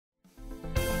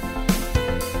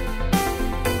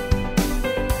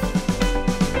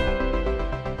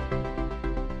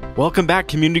Welcome back,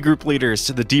 community group leaders,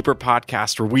 to the Deeper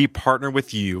Podcast, where we partner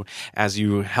with you as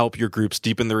you help your groups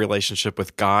deepen their relationship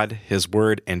with God, His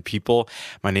Word, and people.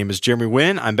 My name is Jeremy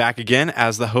Wynn. I'm back again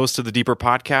as the host of the Deeper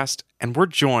Podcast, and we're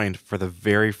joined for the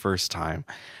very first time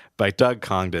by Doug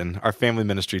Congdon, our family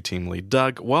ministry team lead.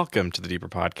 Doug, welcome to the Deeper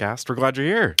Podcast. We're glad you're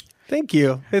here. Thank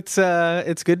you. It's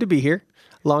good to be here.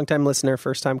 Long-time listener,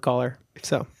 first-time caller.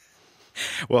 So,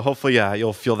 well, hopefully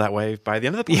you'll feel that way by the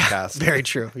end of the podcast. Yeah, very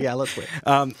true. Yeah, let's wait.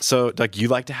 So, Doug, you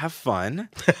like to have fun,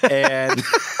 and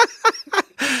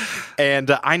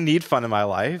and I need fun in my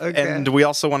life, and we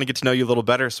also want to get to know you a little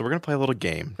better. So, we're going to play a little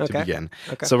game to begin.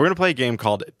 Okay. So, we're going to play a game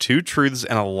called Two Truths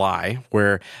and a Lie,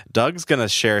 where Doug's going to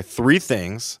share three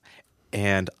things.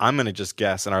 And I'm going to just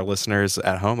guess, and our listeners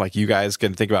at home, like you guys,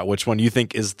 can think about which one you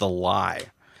think is the lie.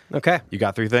 Okay. You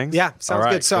got three things? Yeah, sounds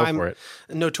good. So I'm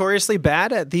notoriously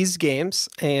bad at these games,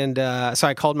 and so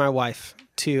I called my wife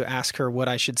to ask her what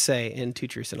I should say in Two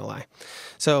Truths and a Lie.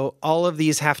 So all of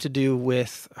these have to do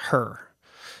with her.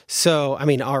 So, I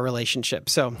mean, our relationship.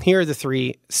 So here are the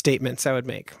three statements I would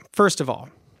make. First of all,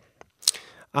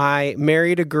 I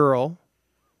married a girl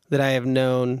that I have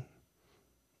known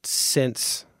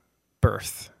since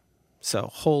birth. So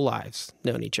whole lives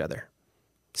known each other.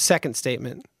 Second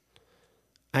statement,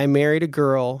 I married a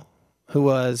girl who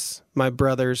was my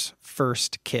brother's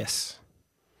first kiss.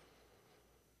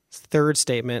 Third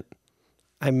statement,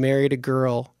 I married a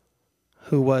girl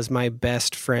who was my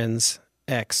best friend's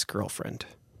ex-girlfriend.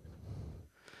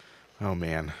 Oh,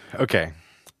 man. Okay.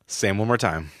 Same one more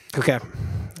time. Okay.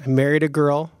 I married a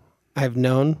girl I've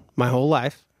known my whole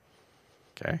life.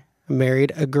 Okay. I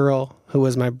married a girl who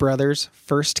was my brother's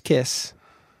first kiss.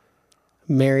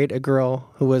 Married a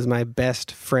girl who was my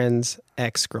best friend's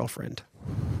ex-girlfriend.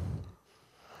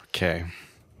 Okay.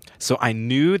 So I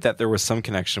knew that there was some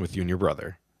connection with you and your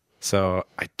brother. So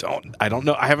I don't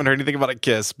know. I haven't heard anything about a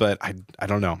kiss, but I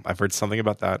don't know. I've heard something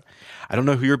about that. I don't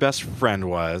know who your best friend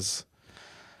was,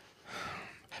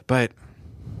 but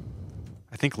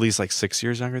I think Lee's like 6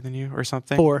 years younger than you or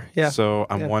something. 4, yeah. So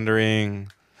I'm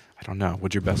wondering, I don't know.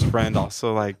 Would your best friend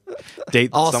also like date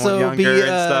Also someone younger be, and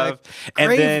stuff?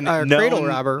 And then cradle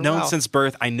robber. known Wow. since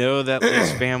birth. I know that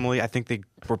Lee's family, I think they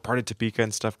were part of Topeka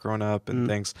and stuff growing up and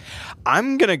things.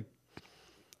 I'm gonna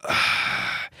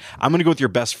go with your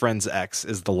best friend's ex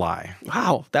is the lie.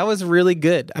 Wow, that was really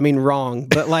good. I mean, wrong,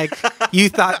 but like you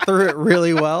thought through it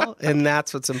really well, and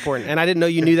that's what's important. And I didn't know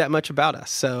you knew that much about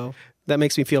us, so that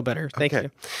makes me feel better. Thank you.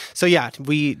 So yeah,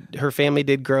 her family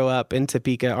did grow up in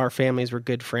Topeka. Our families were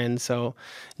good friends, so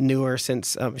knew her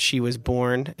since she was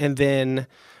born. And then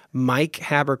Mike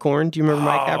Habercorn. Do you remember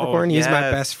Mike Habercorn? He's my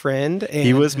best friend. And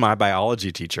he was my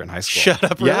biology teacher in high school. Shut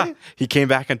up, really? Yeah, he came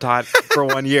back and taught for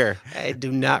 1 year. I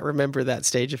do not remember that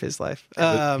stage of his life.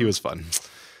 He was fun.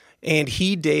 And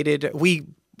he dated, we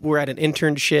were at an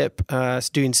internship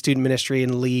doing student ministry,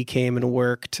 and Lee came and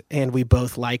worked, and we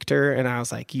both liked her. And I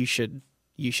was like, you should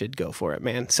go for it,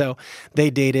 man. So they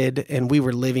dated, and we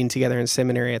were living together in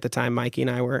seminary at the time, Mikey and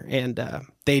I were, and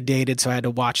they dated, so I had to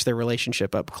watch their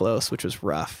relationship up close, which was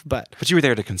rough. But you were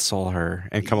there to console her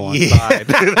and come alongside.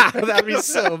 Yeah. That'd be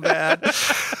so bad.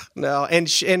 No, and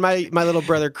my little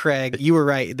brother Craig, you were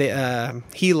right.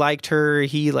 He liked her.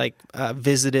 He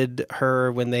visited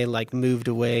her when they moved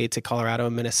away to Colorado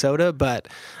and Minnesota. But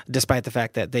despite the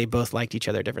fact that they both liked each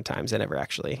other at different times, they never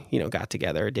actually got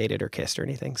together, or dated, or kissed, or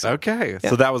anything. So. Okay, yeah.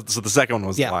 So the second one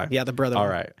was the lie. Yeah, the brother. All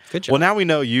one. right. Good job. Well, now we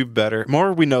know you better.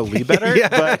 More we know Lee better.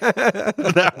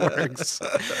 But that works.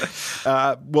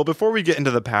 Well, before we get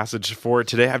into the passage for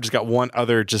today, I've just got one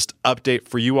other update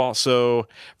for you all. So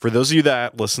for those of you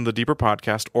that listen to the Deeper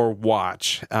Podcast or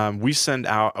watch, we send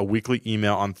out a weekly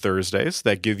email on Thursdays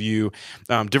that give you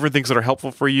different things that are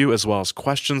helpful for you, as well as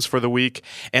questions for the week.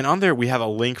 And on there, we have a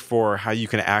link for how you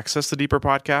can access the Deeper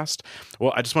Podcast.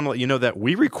 Well, I just want to let you know that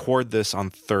we record this on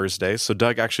Thursdays. So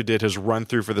Doug actually did his run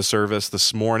through for the service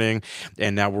this morning,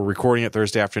 and now we're recording it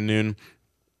Thursday afternoon.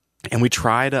 And we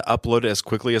try to upload it as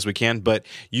quickly as we can, but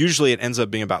usually it ends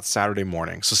up being about Saturday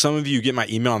morning. So some of you get my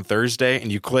email on Thursday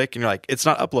and you click and you're like, it's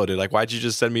not uploaded. Like, why'd you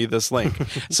just send me this link?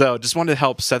 So just wanted to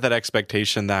help set that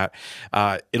expectation that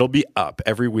it'll be up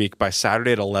every week by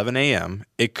Saturday at 11 a.m.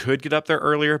 It could get up there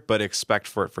earlier, but expect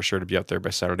for it for sure to be up there by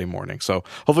Saturday morning. So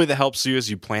hopefully that helps you as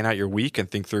you plan out your week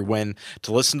and think through when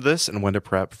to listen to this and when to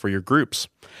prep for your groups.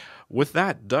 With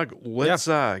that, Doug, let's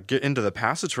get into the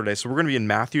passage for today. So we're going to be in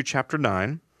Matthew chapter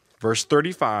 9. Verse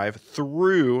 35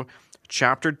 through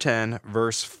chapter 10,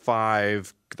 verse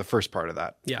 5, the first part of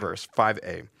that verse,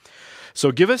 5a.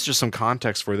 So give us just some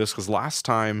context for this, because last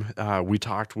time we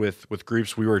talked with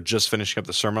groups, we were just finishing up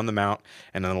the Sermon on the Mount,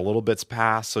 and then a little bit's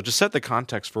passed. So just set the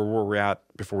context for where we're at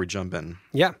before we jump in.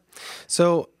 Yeah.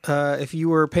 So if you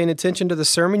were paying attention to the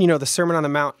sermon, the Sermon on the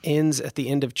Mount ends at the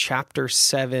end of chapter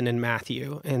 7 in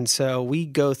Matthew. And so we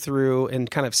go through and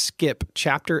kind of skip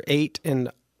chapter 8 and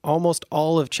almost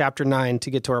all of chapter 9 to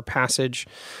get to our passage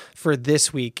for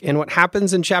this week. And what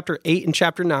happens in chapter 8 and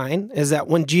chapter 9 is that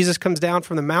when Jesus comes down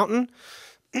from the mountain,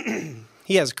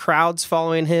 he has crowds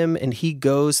following him, and he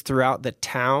goes throughout the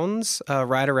towns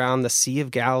right around the Sea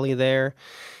of Galilee there.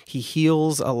 He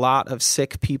heals a lot of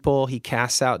sick people. He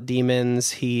casts out demons.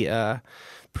 He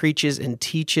preaches and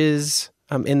teaches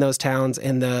in those towns,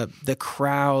 and the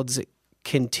crowds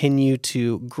continue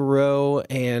to grow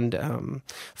and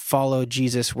follow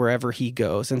Jesus wherever he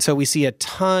goes. And so we see a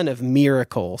ton of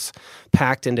miracles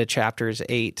packed into chapters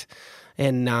 8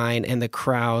 and 9, and the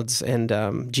crowds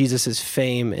and Jesus's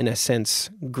fame, in a sense,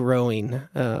 growing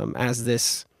as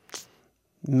this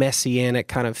messianic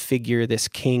kind of figure, this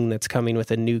king that's coming with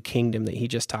a new kingdom that he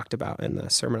just talked about in the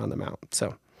Sermon on the Mount.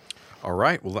 So, all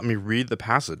right, well, let me read the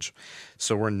passage.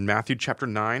 So we're in Matthew chapter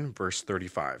 9, verse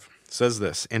 35. It says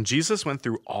this, "And Jesus went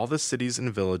through all the cities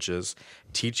and villages,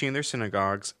 teaching in their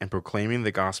synagogues and proclaiming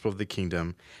the gospel of the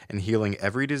kingdom and healing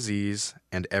every disease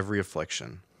and every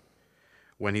affliction.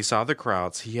 When he saw the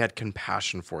crowds, he had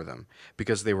compassion for them,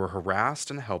 because they were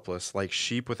harassed and helpless like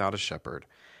sheep without a shepherd.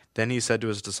 Then he said to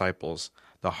his disciples,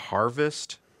 'The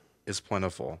harvest is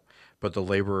plentiful, but the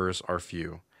laborers are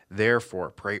few. Therefore,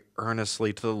 pray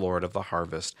earnestly to the Lord of the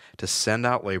harvest to send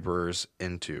out laborers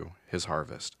into his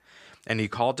harvest.' And he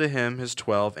called to him his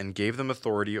 12 and gave them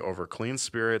authority over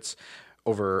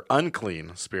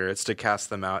unclean spirits to cast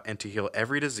them out and to heal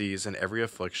every disease and every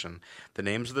affliction. The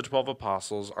names of the 12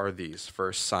 apostles are these: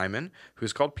 first, Simon, who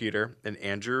is called Peter, and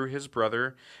Andrew his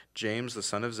brother, James the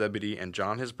son of Zebedee, and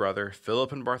John his brother,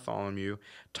 Philip and Bartholomew,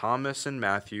 Thomas and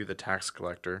Matthew the tax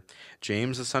collector,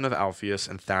 James the son of Alphaeus,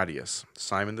 and Thaddeus,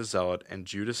 Simon the zealot, and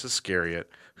Judas Iscariot,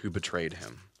 who betrayed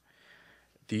him.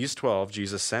 These 12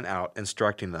 Jesus sent out,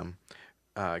 instructing them,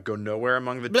 go nowhere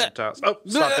among the Gentiles." Oh,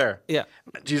 stop there. Yeah.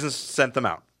 Jesus sent them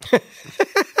out.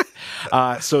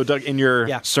 So, Doug, in your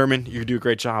sermon, you do a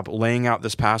great job laying out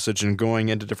this passage and going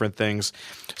into different things.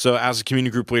 So, as a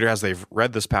community group leader, as they've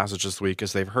read this passage this week,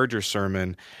 as they've heard your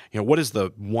sermon, what is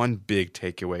the one big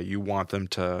takeaway you want them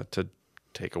to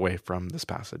take away from this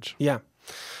passage? Yeah.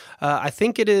 I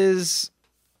think it is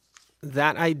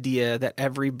that idea that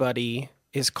everybody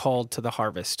is called to the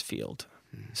harvest field.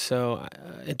 So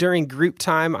during group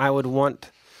time, I would want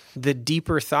the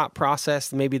deeper thought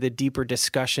process, maybe the deeper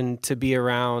discussion to be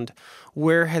around,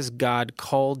 where has God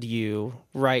called you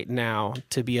right now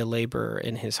to be a laborer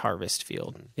in his harvest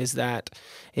field? Is that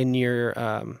in your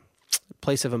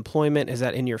place of employment? Is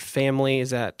that in your family? Is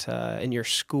that in your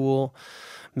school?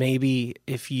 Maybe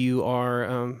if you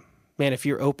are, if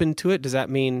you're open to it, does that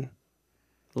mean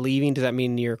leaving? Does that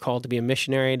mean you're called to be a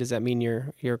missionary? Does that mean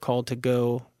you're called to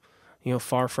go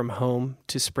far from home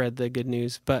to spread the good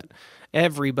news? But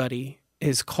everybody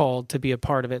is called to be a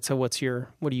part of it. So what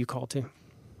are you called to?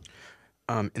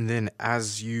 And then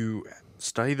as you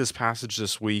study this passage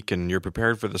this week and you're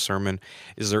prepared for the sermon,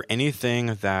 is there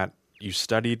anything that you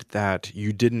studied that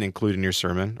you didn't include in your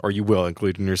sermon, or you will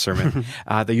include in your sermon,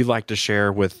 that you'd like to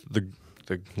share with the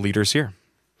leaders here?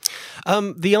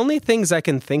 The only things I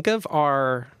can think of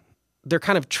they're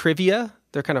kind of trivia.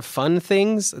 They're kind of fun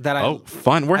things that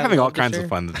fun. We're having all kinds of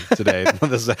fun today.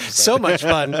 So much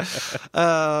fun.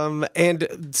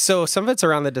 And so some of it's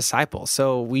around the disciples.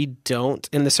 So we don't,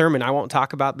 in the sermon, I won't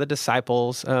talk about the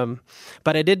disciples.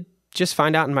 But I did just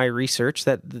find out in my research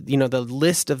that, the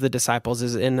list of the disciples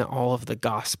is in all of the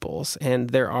Gospels.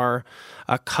 And there are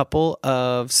a couple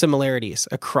of similarities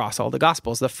across all the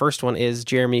Gospels. The first one is,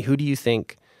 Jeremy, who do you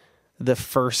think the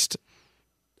first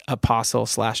apostle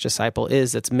 / disciple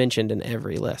is that's mentioned in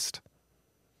every list?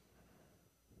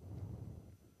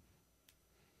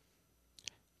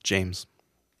 James.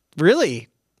 Really?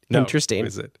 No, interesting. Who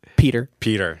is it? Peter.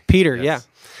 Yes. Yeah.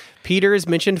 Peter is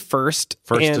mentioned first.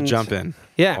 To jump in.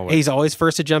 Yeah, always. He's always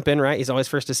first to jump in, right? He's always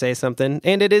first to say something.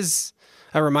 And it is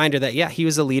a reminder that, he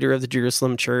was a leader of the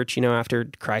Jerusalem church. After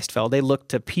Christ fell, they looked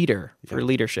to Peter for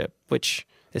leadership, which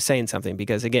is saying something,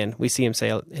 because again, we see him say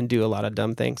and do a lot of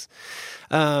dumb things.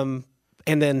 And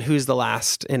then who's the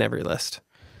last in every list?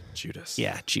 Judas.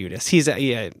 Yeah, Judas. He's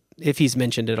if he's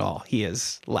mentioned at all, he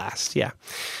is last. Yeah.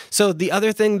 So the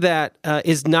other thing that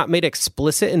is not made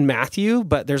explicit in Matthew,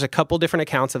 but there's a couple different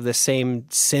accounts of the same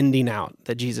sending out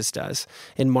that Jesus does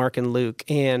in Mark and Luke,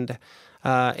 and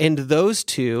in those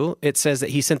two, it says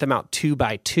that he sent them out 2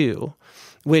 by 2.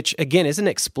 which again isn't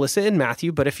explicit in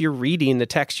Matthew, but if you're reading the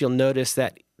text, you'll notice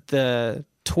that the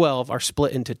 12 are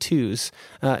split into twos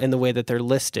in the way that they're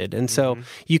listed. And so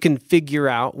you can figure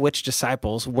out which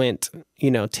disciples went,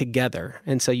 together.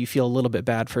 And so you feel a little bit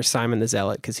bad for Simon the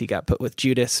Zealot because he got put with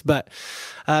Judas. But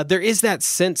there is that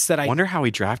sense that I wonder how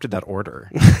he drafted that order.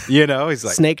 He's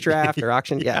like snake draft or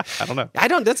auction. Yeah. I don't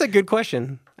know. That's a good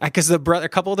question. Because a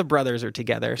couple of the brothers are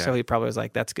together. Okay. So he probably was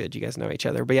like, that's good. You guys know each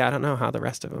other. But yeah, I don't know how the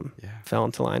rest of them fell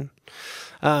into line.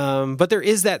 But there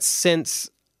is that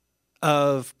sense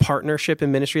of partnership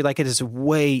in ministry. Like, it is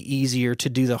way easier to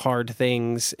do the hard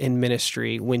things in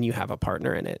ministry when you have a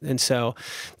partner in it. And so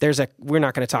we're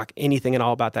not going to talk anything at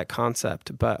all about that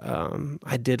concept, but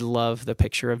I did love the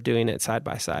picture of doing it side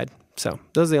by side. So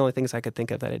those are the only things I could think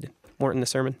of that I weren't in the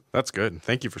sermon. That's good.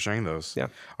 Thank you for sharing those. Yeah.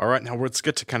 All right. Now let's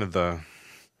get to kind of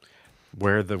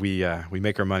where we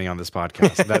make our money on this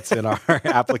podcast. That's in our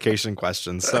application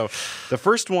questions. So the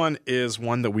first one is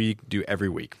one that we do every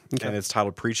week, and it's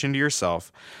titled Preaching to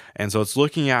Yourself. And so it's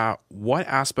looking at what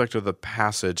aspect of the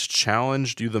passage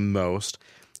challenged you the most,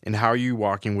 and how are you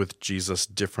walking with Jesus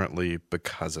differently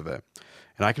because of it.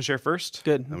 And I can share first.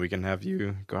 Good. And we can have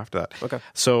you go after that. Okay.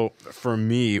 So for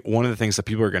me, one of the things that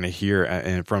people are going to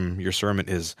hear from your sermon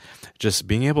is just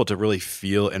being able to really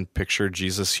feel and picture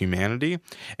Jesus' humanity,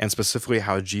 and specifically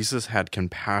how Jesus had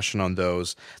compassion on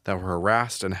those that were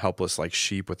harassed and helpless like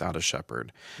sheep without a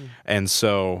shepherd. And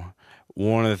so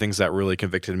one of the things that really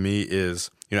convicted me is,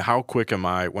 how quick am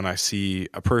I when I see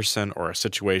a person or a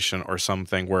situation or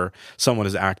something where someone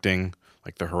is acting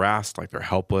like they're harassed, like they're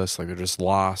helpless, like they're just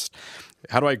lost.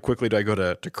 How do I go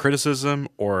to criticism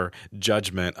or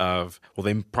judgment of, well,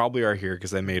 they probably are here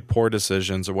because they made poor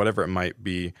decisions or whatever it might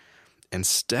be,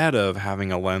 instead of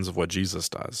having a lens of what Jesus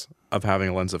does, of having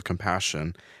a lens of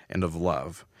compassion and of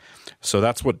love. So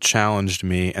that's what challenged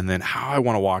me. And then how I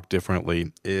want to walk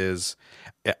differently is,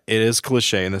 it is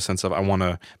cliche in the sense of I want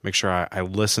to make sure I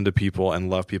listen to people and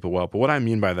love people well. But what I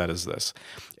mean by that is this: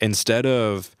 instead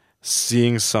of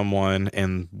seeing someone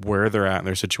and where they're at in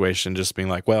their situation, just being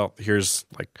like, well, here's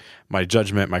like my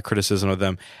judgment, my criticism of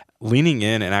them, leaning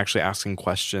in and actually asking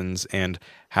questions and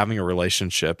having a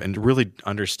relationship and really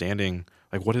understanding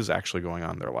like what is actually going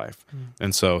on in their life.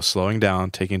 And so slowing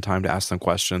down, taking time to ask them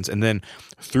questions, and then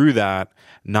through that,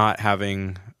 not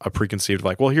having a preconceived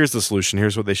like, well, here's the solution,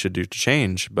 here's what they should do to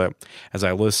change. But as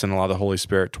I listen, allow the Holy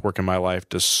Spirit to work in my life,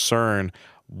 discern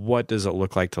what does it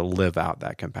look like to live out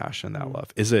that compassion, that love?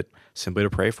 Is it simply to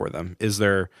pray for them? Is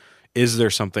there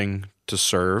something to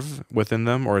serve within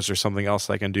them, or is there something else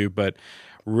I can do? But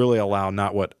really allow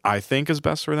not what I think is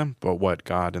best for them, but what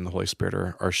God and the Holy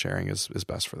Spirit are sharing is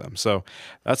best for them. So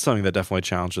that's something that definitely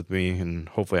challenged me, and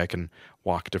hopefully I can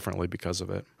walk differently because of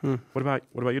it. What about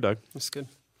you, Doug? That's good.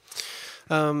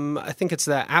 I think it's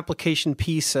that application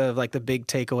piece of like the big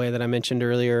takeaway that I mentioned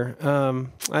earlier.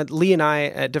 Lee and I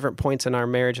at different points in our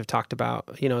marriage have talked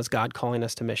about, is God calling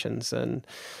us to missions? And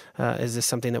is this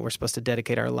something that we're supposed to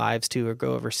dedicate our lives to or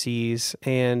go overseas?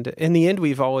 And in the end,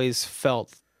 we've always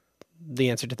felt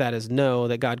the answer to that is no,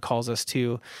 that God calls us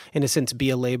to, in a sense, be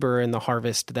a laborer in the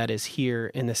harvest that is here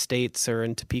in the States or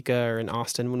in Topeka or in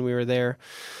Austin when we were there.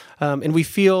 And we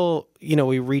feel,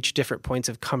 we reach different points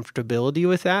of comfortability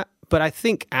with that. But I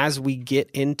think as we get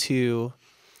into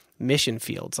mission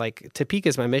fields, like Topeka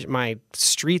is my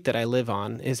street that I live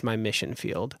on is my mission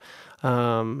field.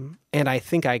 And I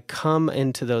think I come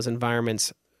into those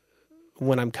environments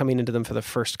when I'm coming into them for the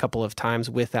first couple of times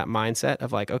with that mindset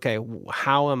of like, okay,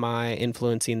 how am I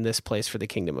influencing this place for the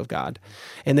kingdom of God?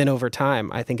 And then over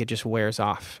time, I think it just wears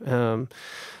off.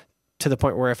 To the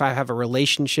point where if I have a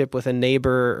relationship with a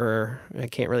neighbor, or I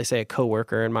can't really say a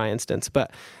coworker in my instance,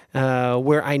 but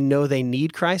where I know they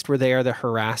need Christ, where they are the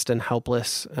harassed and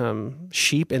helpless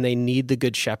sheep and they need the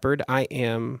good shepherd, I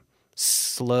am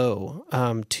slow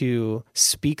to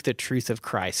speak the truth of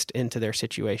Christ into their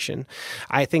situation.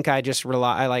 I think I just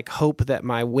hope that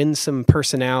my winsome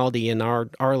personality and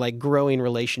our like growing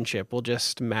relationship will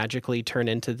just magically turn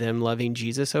into them loving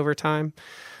Jesus over time.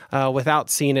 Without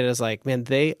seeing it as like, man,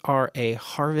 they are a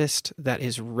harvest that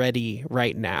is ready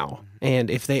right now. And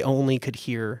if they only could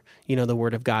hear, the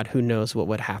word of God, who knows what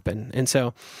would happen. And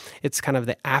so it's kind of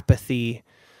the apathy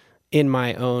in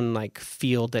my own like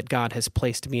field that God has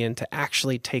placed me in to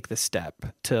actually take the step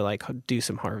to like do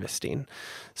some harvesting.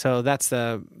 So that's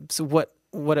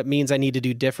what it means I need to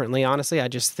do differently. Honestly, I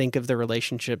just think of the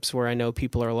relationships where I know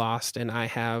people are lost and I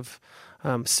have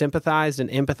sympathized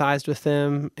and empathized with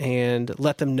them and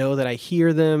let them know that I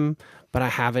hear them, but I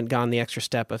haven't gone the extra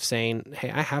step of saying,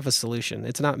 hey, I have a solution.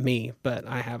 It's not me, but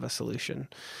I have a solution.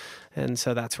 And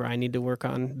so that's where I need to work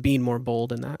on being more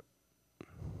bold in that.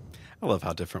 I love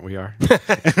how different we are.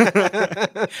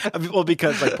 Well,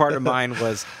 because like part of mine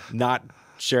was not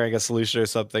sharing a solution or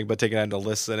something, but taking time to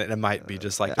listen, and it might be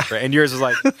just like different. And yours is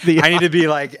like, I need to be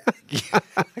like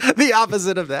the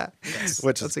opposite of that. Yes,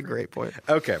 that's a great point.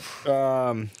 Okay.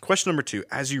 Question number 2.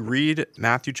 As you read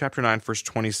Matthew chapter 9, verse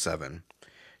 27,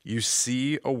 you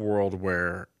see a world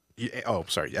where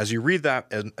as you read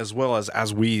that, as well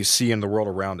as we see in the world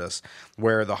around us,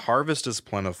 where the harvest is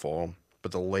plentiful,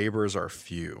 but the laborers are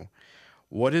few.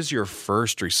 What is your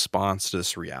first response to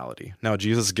this reality? Now,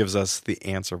 Jesus gives us the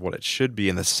answer of what it should be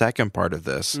in the second part of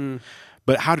this.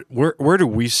 But where do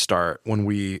we start when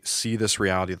we see this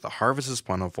reality that the harvest is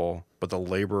plentiful, but the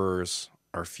laborers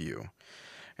are few?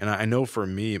 And I know for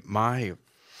me,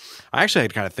 I actually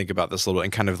had to kind of think about this a little bit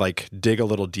and kind of like dig a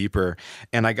little deeper.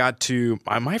 And I got to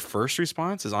my first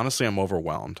response is honestly, I'm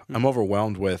overwhelmed. I'm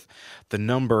overwhelmed with the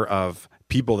number of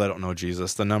people that don't know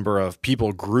Jesus, the number of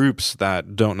people groups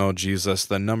that don't know Jesus,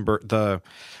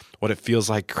 what it feels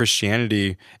like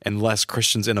Christianity and less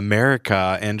Christians in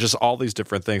America, and just all these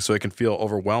different things. So it can feel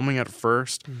overwhelming at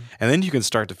first, and then you can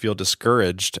start to feel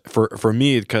discouraged. For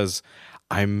me, because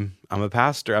I'm a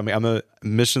pastor. I mean, I'm a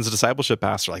missions and discipleship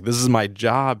pastor. Like, this is my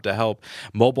job to help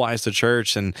mobilize the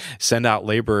church and send out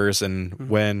laborers. And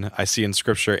when I see in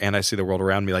Scripture and I see the world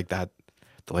around me like that,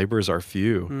 the laborers are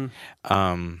few.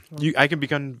 I can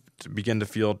begin to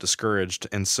feel discouraged,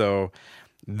 and so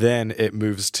then it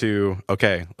moves to,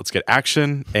 okay, let's get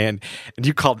action. And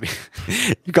you called me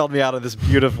out of this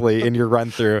beautifully in your run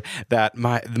through that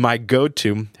my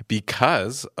go-to,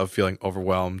 because of feeling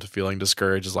overwhelmed, feeling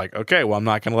discouraged, is like, okay, well, I'm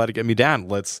not going to let it get me down.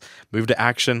 Let's move to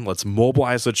action. Let's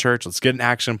mobilize the church. Let's get an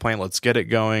action plan. Let's get it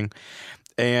going.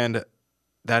 And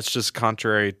that's just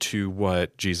contrary to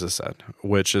what Jesus said,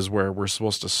 which is where we're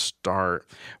supposed to start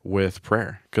with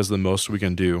prayer, because the most we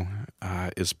can do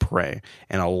is pray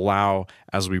and allow,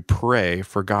 as we pray,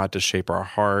 for God to shape our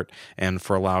heart and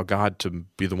for allow God to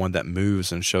be the one that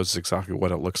moves and shows us exactly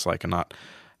what it looks like, and not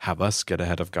have us get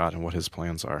ahead of God and what his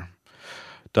plans are.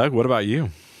 Doug, what about you?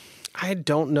 I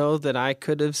don't know that I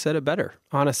could have said it better.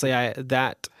 Honestly,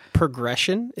 that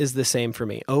progression is the same for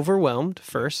me. Overwhelmed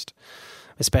first,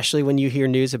 especially when you hear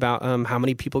news about how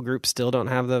many people groups still don't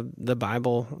have the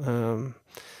Bible.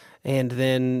 And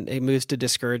then it moves to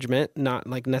discouragement, not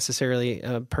like necessarily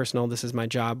personal, this is my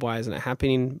job, why isn't it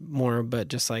happening more, but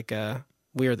just like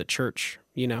we are the church,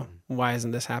 why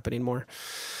isn't this happening more?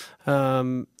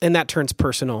 And that turns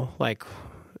personal, like,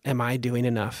 am I doing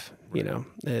enough?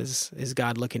 Is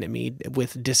God looking at me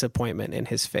with disappointment in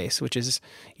his face, which is,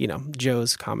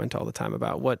 Joe's comment all the time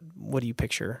about what do you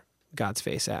picture God's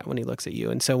face at when he looks at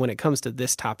you? And so when it comes to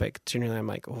this topic, generally I'm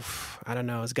like, I don't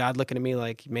know. Is God looking at me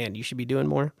like, man, you should be doing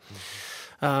more?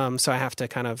 So I have to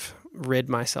kind of rid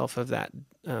myself of that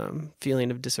feeling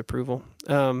of disapproval.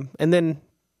 And then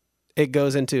it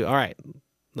goes into, all right,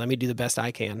 let me do the best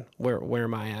I can. Where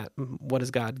am I at? What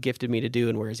has God gifted me to do,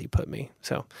 and where has he put me?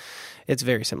 So it's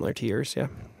very similar to yours. Yeah.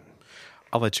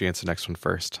 I'll let you answer the next one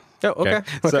first. Oh, okay.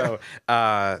 So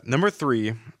number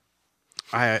 3,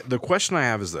 the question I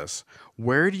have is this: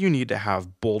 where do you need to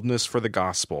have boldness for the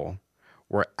gospel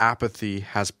where apathy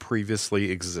has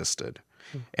previously existed?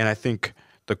 And I think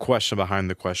the question behind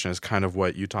the question is kind of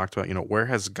what you talked about. Where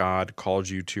has God called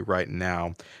you to right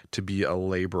now to be a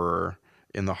laborer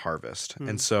in the harvest?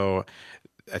 And so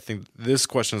I think this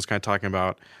question is kind of talking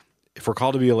about, if we're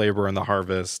called to be a laborer in the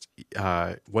harvest,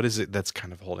 what is it that's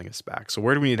kind of holding us back? So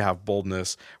where do we need to have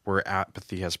boldness where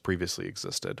apathy has previously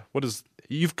existed?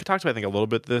 You've talked about, I think, a little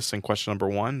bit this in question number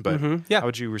 1, but how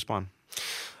would you respond?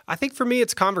 I think for me,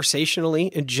 it's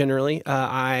conversationally and generally.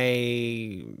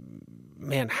 I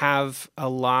have a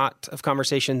lot of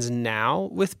conversations now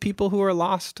with people who are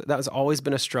lost. That has always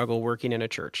been a struggle working in a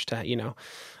church to,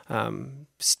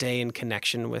 stay in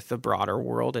connection with the broader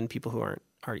world and people who aren't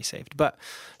already saved. But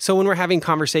so when we're having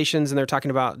conversations and they're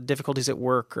talking about difficulties at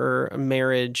work or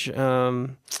marriage,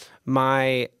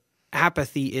 my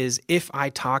apathy is, if I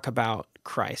talk about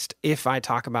Christ, if I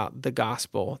talk about the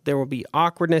gospel, there will be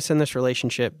awkwardness in this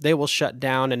relationship. They will shut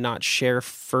down and not share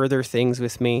further things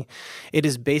with me. It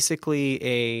is basically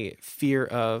a fear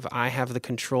of, I have the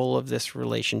control of this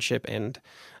relationship and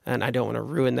I don't want to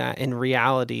ruin that. In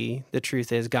reality, the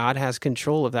truth is God has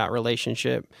control of that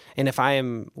relationship. And if I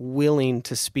am willing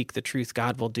to speak the truth,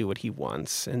 God will do what he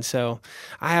wants. And so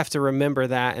I have to remember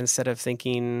that, instead of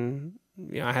thinking,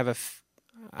 I have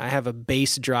I have a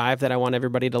base drive that I want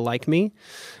everybody to like me.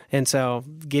 And so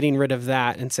getting rid of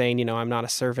that and saying, I'm not a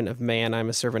servant of man, I'm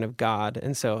a servant of God.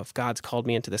 And so if God's called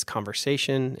me into this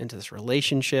conversation, into this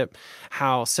relationship,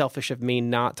 how selfish of me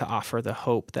not to offer the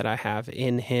hope that I have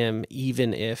in him,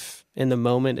 even if in the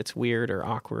moment it's weird or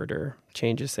awkward or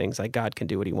changes things. Like God can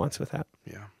do what he wants with that.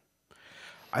 Yeah.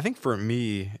 I think for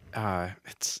me,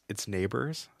 it's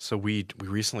neighbors. So we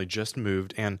recently just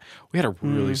moved, and we had a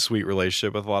really sweet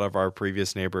relationship with a lot of our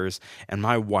previous neighbors. And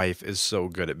my wife is so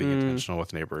good at being intentional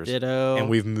with neighbors. Ditto. And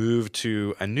we've moved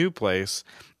to a new place,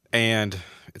 and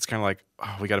it's kind of like,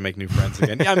 oh, we got to make new friends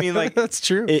again. Yeah, I mean, like that's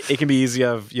true. It can be easy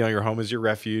of your home is your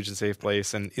refuge and safe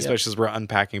place, and especially as we're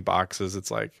unpacking boxes,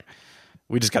 it's like,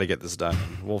 we just got to get this done.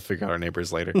 We'll figure out our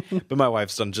neighbors later. But my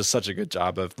wife's done just such a good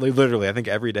job of literally, I think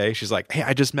every day she's like, hey,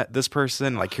 I just met this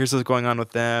person. Like, here's what's going on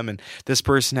with them. And this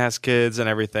person has kids and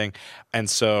everything. And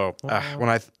so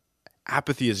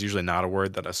apathy is usually not a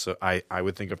word that I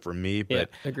would think of for me. But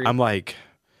I'm like,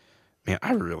 man,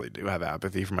 I really do have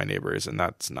apathy for my neighbors, and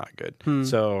that's not good.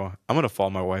 So I'm going to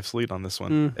follow my wife's lead on this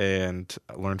one and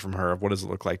learn from her of what does it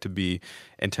look like to be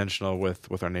intentional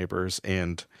with our neighbors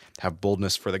and have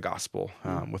boldness for the gospel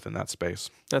within that space.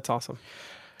 That's awesome.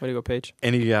 Way to go, Paige.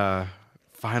 Any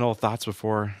final thoughts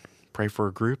before pray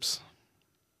for groups?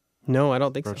 No, I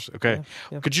don't think so. Okay.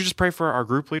 Yeah. Could you just pray for our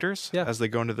group leaders as they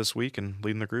go into this week and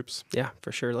lead in the groups? Yeah,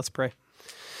 for sure. Let's pray.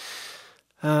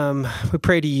 We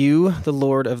pray to you, the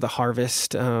Lord of the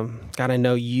harvest. God, I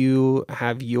know you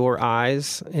have your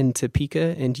eyes in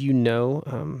Topeka, and you know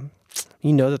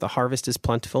that the harvest is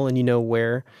plentiful, and you know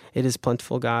where it is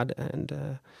plentiful, God.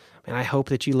 And I hope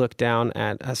that you look down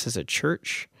at us as a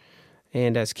church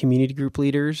and as community group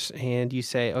leaders, and you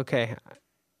say, okay,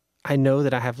 I know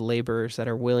that I have laborers that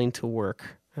are willing to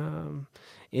work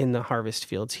in the harvest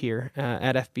fields here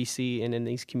at FBC and in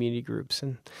these community groups.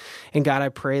 And God, I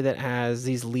pray that as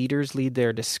these leaders lead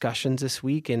their discussions this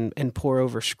week and pour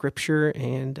over Scripture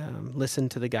and listen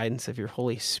to the guidance of your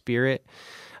Holy Spirit,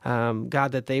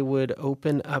 God, that they would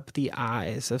open up the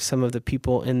eyes of some of the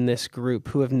people in this group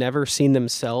who have never seen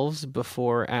themselves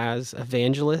before as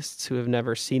evangelists, who have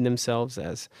never seen themselves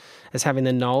as having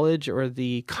the knowledge or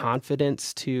the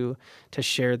confidence to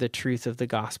share the truth of the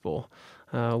gospel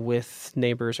with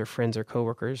neighbors or friends or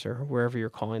coworkers or wherever you're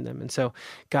calling them. And so,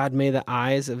 God, may the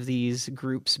eyes of these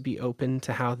groups be open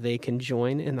to how they can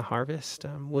join in the harvest.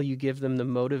 Will you give them the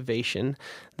motivation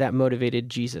that motivated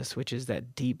Jesus, which is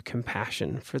that deep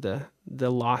compassion for the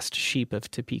lost sheep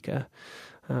of Topeka,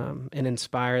 and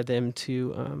inspire them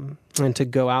to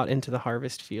go out into the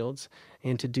harvest fields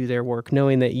and to do their work,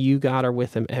 knowing that you, God, are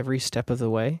with them every step of the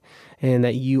way, and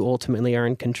that you ultimately are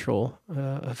in control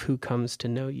of who comes to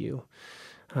know you.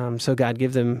 So, God,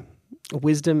 give them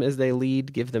wisdom as they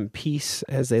lead, give them peace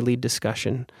as they lead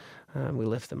discussion. We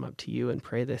lift them up to you and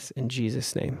pray this in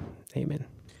Jesus' name. Amen.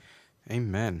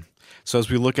 Amen. So as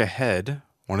we look ahead,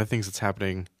 one of the things that's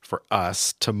happening for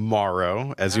us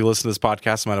tomorrow, as you listen to this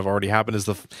podcast, might have already happened, is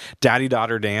the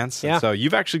daddy-daughter dance. Yeah. So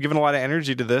you've actually given a lot of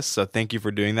energy to this, so thank you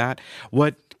for doing that.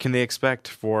 What can they expect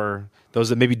for those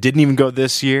that maybe didn't even go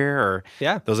this year, or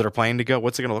those that are planning to go?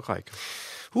 What's it going to look like?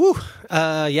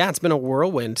 It's been a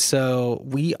whirlwind. So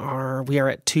we are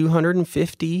at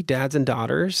 250 dads and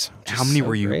daughters. How many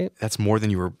were you? Great. That's more than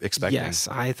you were expecting. Yes,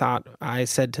 I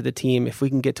said to the team, if we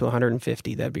can get to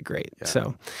 150, that'd be great. Yeah.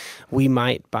 So we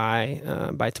might by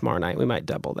tomorrow night, we might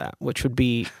double that, which would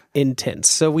be intense.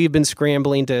 So we've been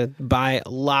scrambling to buy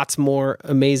lots more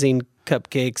amazing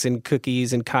cupcakes and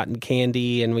cookies and cotton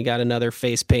candy, and we got another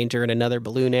face painter and another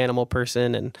balloon animal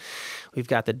person, and we've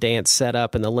got the dance set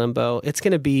up and the limbo. It's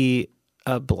going to be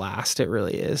a blast. It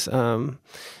really is.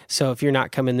 So if you're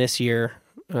not coming this year,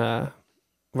 we're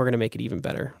going to make it even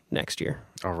better next year.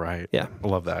 All right. Yeah. I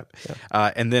love that.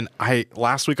 Yeah. And then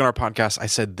last week on our podcast, I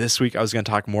said this week I was going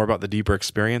to talk more about the deeper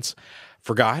experience.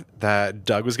 Forgot that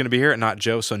Doug was going to be here and not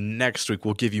Joe. So next week,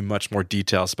 we'll give you much more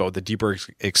details about what the deeper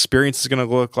experience is going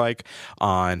to look like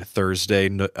on Thursday,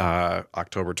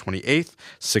 October 28th,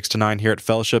 6 to 9 here at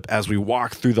Fellowship as we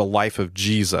walk through the life of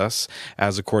Jesus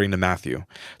as according to Matthew.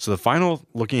 So the final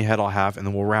looking ahead I'll have, and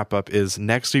then we'll wrap up, is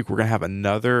next week we're going to have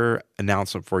another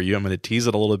announcement for you. I'm going to tease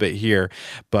it a little bit here,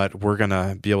 but we're going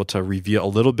to be able to reveal a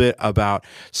little bit about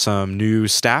some new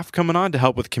staff coming on to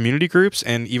help with community groups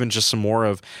and even just some more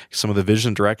of some of the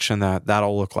vision direction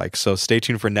that'll look like. So stay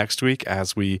tuned for next week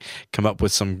as we come up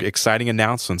with some exciting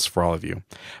announcements for all of you.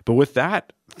 But with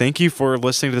that, thank you for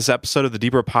listening to this episode of the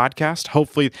Deeper Podcast.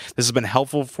 Hopefully this has been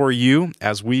helpful for you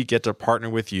as we get to partner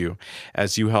with you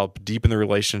as you help deepen the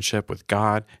relationship with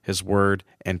God, His Word,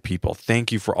 and people.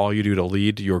 Thank you for all you do to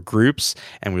lead your groups,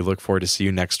 and we look forward to see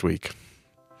you next week.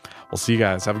 We'll see you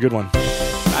guys. Have a good one.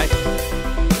 Bye.